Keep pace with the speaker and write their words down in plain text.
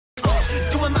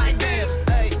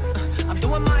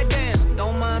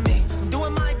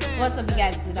What's up, you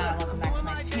guys? It's Adanna. Welcome back to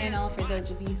my channel. For those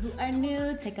of you who are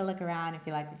new, take a look around. If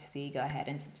you like what you see, go ahead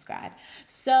and subscribe.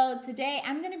 So today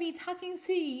I'm going to be talking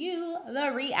to you,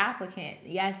 the re-applicant.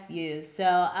 Yes, you.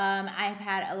 So I've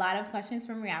had a lot of questions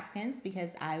from re-applicants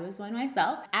because I was one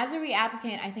myself. As a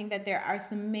re-applicant, I think that there are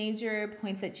some major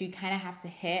points that you kind of have to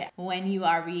hit when you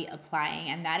are reapplying,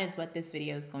 and that is what this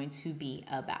video is going to be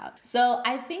about. So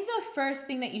I think the first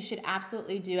thing that you should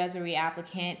absolutely do as a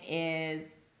re-applicant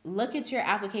is look at your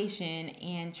application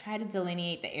and try to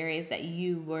delineate the areas that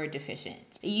you were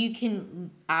deficient. You can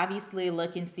obviously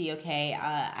look and see, okay,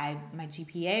 my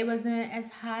GPA wasn't as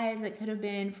high as it could have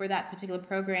been for that particular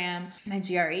program. My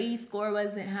GRE score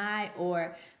wasn't high,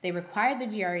 or they required the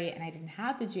GRE and I didn't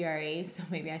have the GRE, so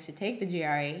maybe I should take the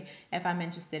GRE if I'm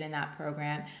interested in that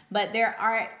program. But there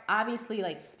are obviously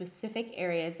like specific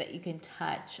areas that you can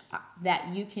touch, that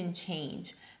you can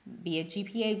change, be it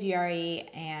GPA, GRE,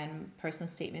 and personal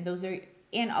statement. Those are,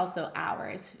 and also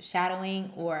hours,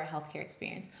 shadowing, or healthcare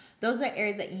experience. Those are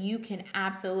areas that you can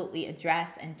absolutely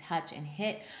address and touch and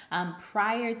hit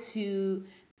prior to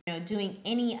doing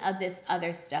any of this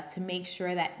other stuff, to make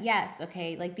sure that, yes,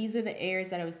 okay, like these are the areas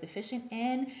that I was deficient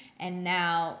in, and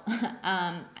now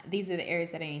these are the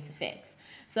areas that I need to fix.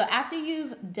 So after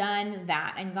you've done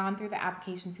that and gone through the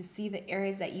application to see the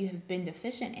areas that you have been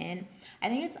deficient in, I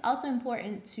think it's also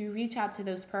important to reach out to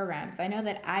those programs. I know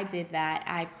that I did that.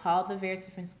 I called the various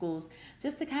different schools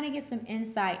just to kind of get some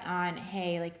insight on,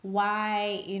 hey, like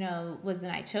why,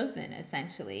 wasn't I chosen,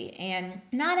 essentially. And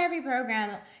not every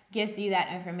program gives you that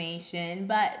information,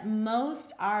 but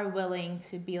most are willing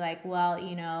to be like, well,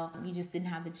 you just didn't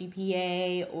have the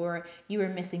GPA, or you were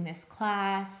missing this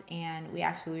class and we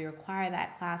actually require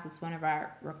that class. It's one of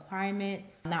our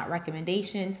requirements, not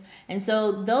recommendations. And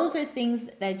so those are things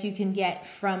that you can get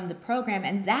from the program,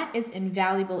 and that is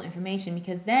invaluable information,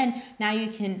 because then now you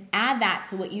can add that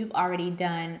to what you've already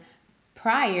done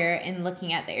prior in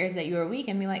looking at the areas that you were weak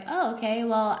and be like, oh, okay,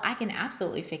 well, I can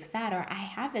absolutely fix that, or I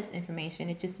have this information,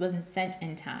 it just wasn't sent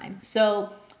in time.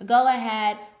 So go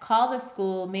ahead, call the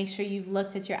school, make sure you've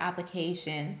looked at your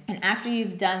application. And after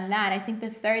you've done that, I think the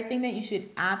third thing that you should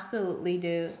absolutely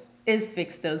do is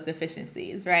fix those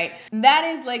deficiencies, right? That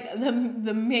is like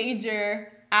the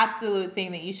major absolute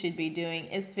thing that you should be doing,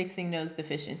 is fixing those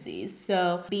deficiencies.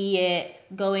 So be it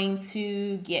going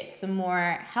to get some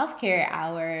more healthcare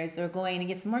hours, or going to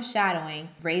get some more shadowing,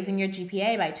 raising your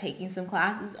GPA by taking some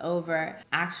classes over,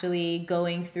 actually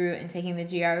going through and taking the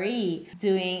GRE,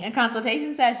 doing a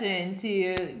consultation session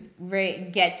to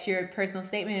get your personal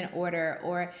statement in order,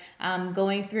 or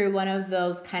going through one of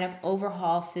those kind of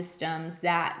overhaul systems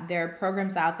that there are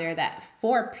programs out there that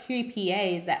for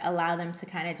PPAs that allow them to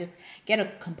kind of just get a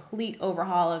complete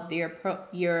overhaul of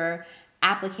your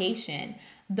application.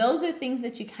 Those are things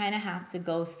that you kind of have to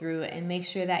go through and make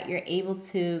sure that you're able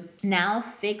to now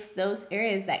fix those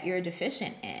areas that you're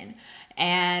deficient in.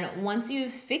 And once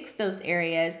you've fixed those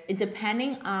areas,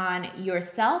 depending on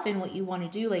yourself and what you want to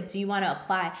do, like, do you want to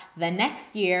apply the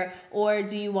next year, or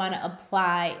do you want to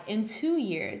apply in 2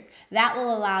 years? That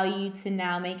will allow you to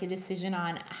now make a decision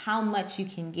on how much you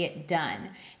can get done.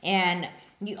 And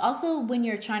you also, when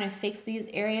you're trying to fix these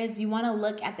areas, you want to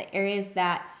look at the areas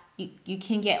that you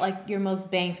can get like your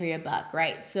most bang for your buck,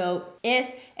 right? So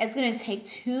if it's going to take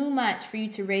too much for you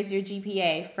to raise your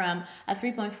GPA from a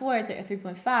 3.4 to a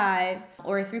 3.5,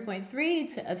 or a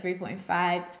 3.3 to a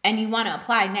 3.5, and you want to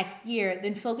apply next year,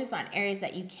 then focus on areas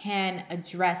that you can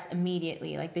address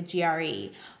immediately, like the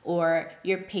GRE, or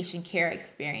your patient care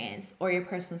experience, or your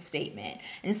personal statement.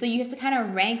 And so you have to kind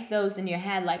of rank those in your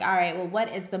head, like, all right, well,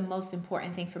 what is the most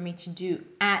important thing for me to do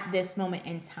at this moment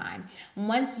in time?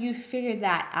 Once you figure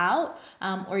that out,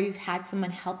 or you've had someone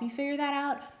help you figure that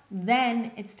out,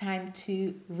 then it's time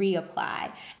to reapply.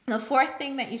 The fourth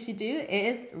thing that you should do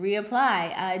is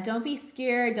reapply. Don't be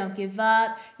scared. Don't give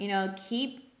up.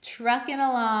 Keep trucking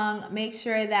along. Make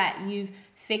sure that you've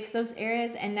fixed those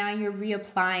areas, and now you're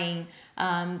reapplying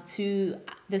to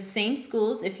the same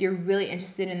schools if you're really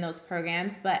interested in those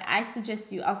programs. But I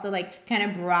suggest you also kind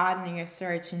of broaden your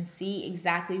search and see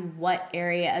exactly what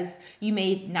areas you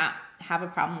may not have a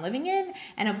problem living in,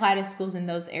 and apply to schools in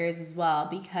those areas as well,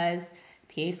 because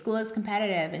PA school is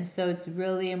competitive, and so it's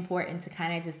really important to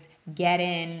kind of just get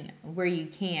in where you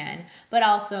can, but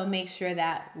also make sure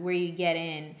that where you get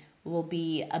in will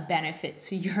be a benefit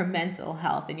to your mental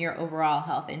health and your overall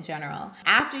health in general.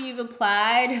 After you've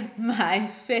applied, my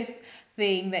fifth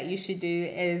thing that you should do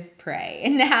is pray.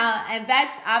 And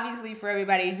that's obviously for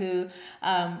everybody who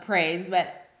prays,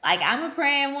 but Like, I'm a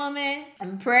praying woman,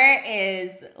 and prayer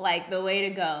is like the way to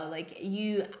go. Like,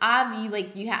 you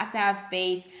have to have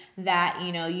faith that,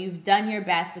 you know, you've done your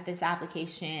best with this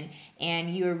application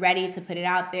and you're ready to put it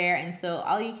out there. And so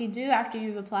all you can do after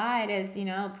you've applied is, you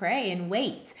know, pray and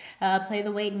wait, play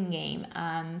the waiting game.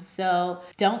 So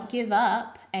don't give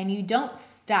up and you don't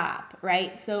stop,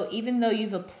 right? So even though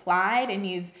you've applied and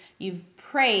you've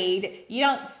prayed, you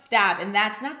don't stop, and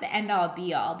that's not the end all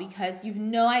be all, because you've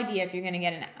no idea if you're going to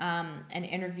get an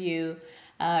interview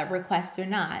request or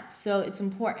not. So it's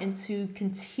important to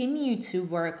continue to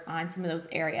work on some of those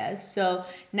areas. So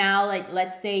now, like,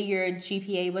 let's say your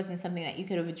GPA wasn't something that you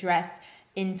could have addressed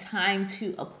in time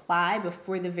to apply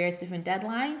before the various different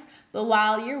deadlines. But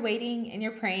while you're waiting and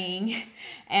you're praying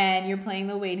and you're playing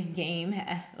the waiting game,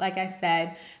 like I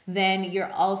said, then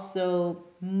you're also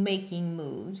making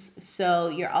moves. So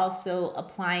you're also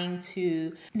applying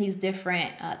to these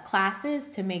different classes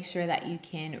to make sure that you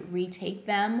can retake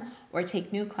them or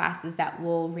take new classes that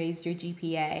will raise your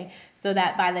GPA, so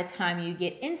that by the time you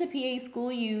get into PA school,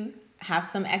 you have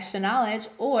some extra knowledge,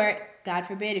 or God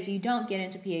forbid, if you don't get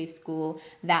into PA school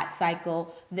that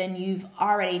cycle, then you've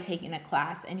already taken a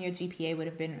class and your GPA would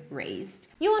have been raised.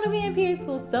 You want to be in PA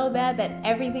school so bad that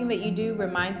everything that you do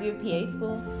reminds you of PA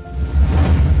school?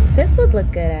 This would look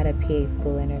good at a PA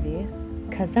school interview,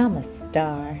 because I'm a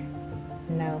star.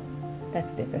 No,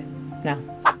 that's stupid. No.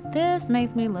 This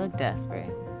makes me look desperate.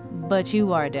 But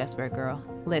you are desperate, girl.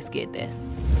 Let's get this.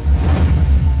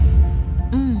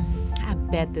 I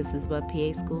bet this is what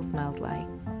PA school smells like.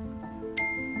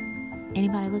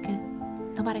 Anybody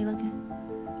looking? Nobody looking?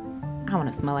 I want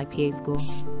to smell like PA school.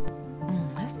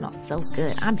 That smells so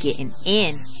good. I'm getting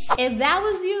in. If that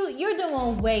was you, you're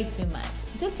doing way too much.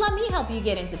 Just let me help you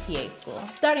get into PA school.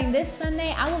 Starting this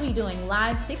Sunday, I will be doing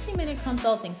live 60-minute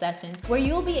consulting sessions where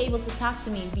you'll be able to talk to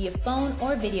me via phone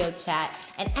or video chat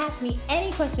and ask me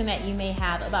any question that you may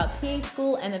have about PA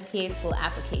school and the PA school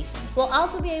application. We'll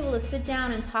also be able to sit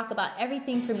down and talk about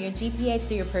everything from your GPA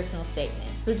to your personal statement.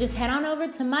 So just head on over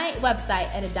to my website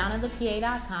at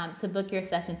AdannaThePA.com to book your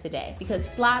session today, because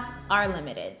slots are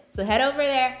limited. So head over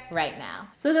there right now.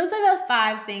 So those are the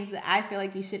 5 things that I feel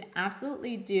like you should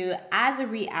absolutely do as a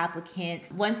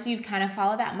re-applicant. Once you've kind of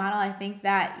followed that model, I think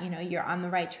that, you know, you're on the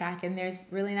right track, and there's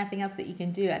really nothing else that you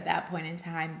can do at that point in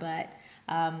time but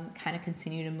kind of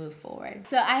continue to move forward.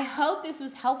 So I hope this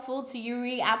was helpful to you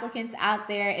re-applicants out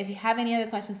there. If you have any other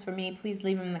questions for me, please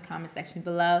leave them in the comment section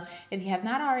below. If you have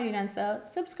not already done so,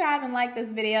 subscribe and like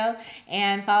this video,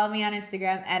 and follow me on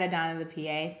Instagram at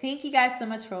AdannaThePA. Thank you guys so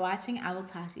much for watching. I will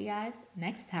talk to you guys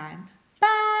next time.